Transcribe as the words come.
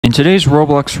In today's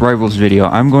Roblox Rivals video,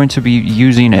 I'm going to be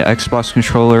using an Xbox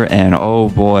controller, and oh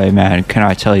boy, man, can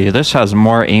I tell you, this has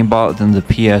more aimbot than the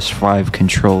PS5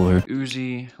 controller.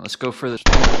 Uzi, let's go for this.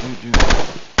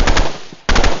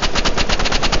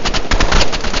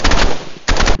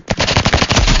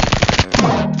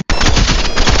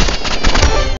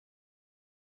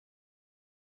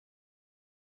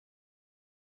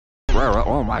 Bro,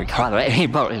 oh my god, that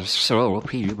aimbot is so OP,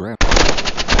 bro.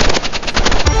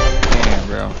 Damn,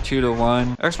 bro.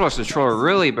 2-1. Xbox controller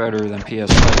really better than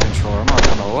PS5 controller, I'm not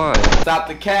gonna lie. Stop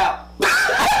the cap!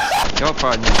 Y'all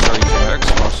probably need to start using an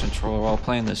Xbox controller while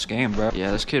playing this game, bro.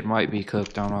 Yeah, this kid might be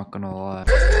cooked, I'm not gonna lie.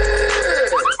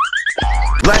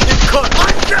 Let him cook!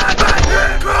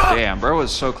 Damn, bro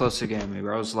was so close to getting me,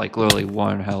 bro. I was like literally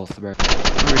 1 health, bro.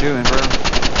 What are we doing, bro?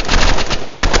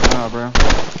 Nah, bro.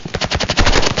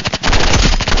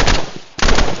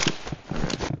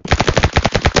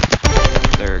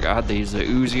 There, got these. The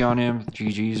Uzi on him.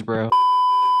 GG's, bro.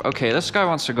 Okay, this guy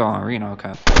wants to go on arena.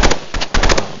 Okay.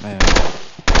 Oh, man.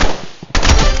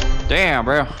 Damn,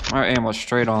 bro. My aim was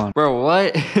straight on. Bro,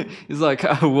 what? He's like,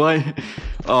 what?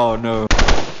 Oh, no.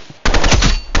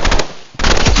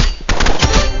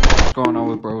 What's going on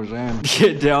with bro's aim?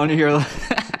 Get down here.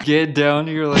 Get down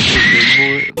here like a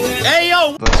big boy. Hey,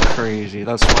 yo! That's crazy.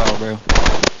 That's wild, bro.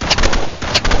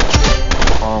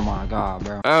 Oh my god,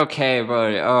 bro. Okay,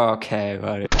 buddy. Okay,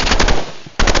 buddy.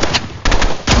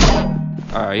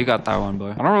 Alright, you got that one, boy.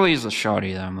 I don't really use the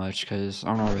shotty that much, because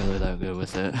I'm not really that good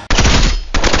with it.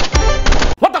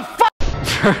 What the fuck?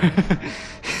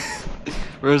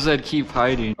 Bro said keep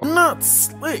hiding. I'm not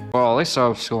slick. Well, at least I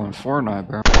was still in Fortnite,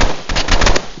 bro.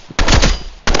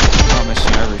 I'm not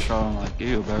missing every shot on like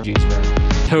you, bro. GG's, bro.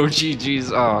 No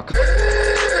GG's. Oh,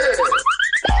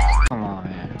 come on,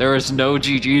 man. There is no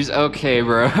GG's. Okay,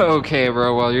 bro. Okay,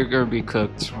 bro. Well, you're gonna be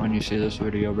cooked when you see this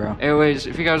video, bro. Anyways,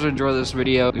 if you guys enjoy this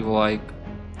video, leave a like,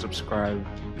 subscribe.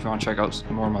 If you want to check out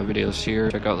some more of my videos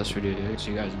here, check out this video. See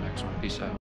you guys in the next one. Peace out.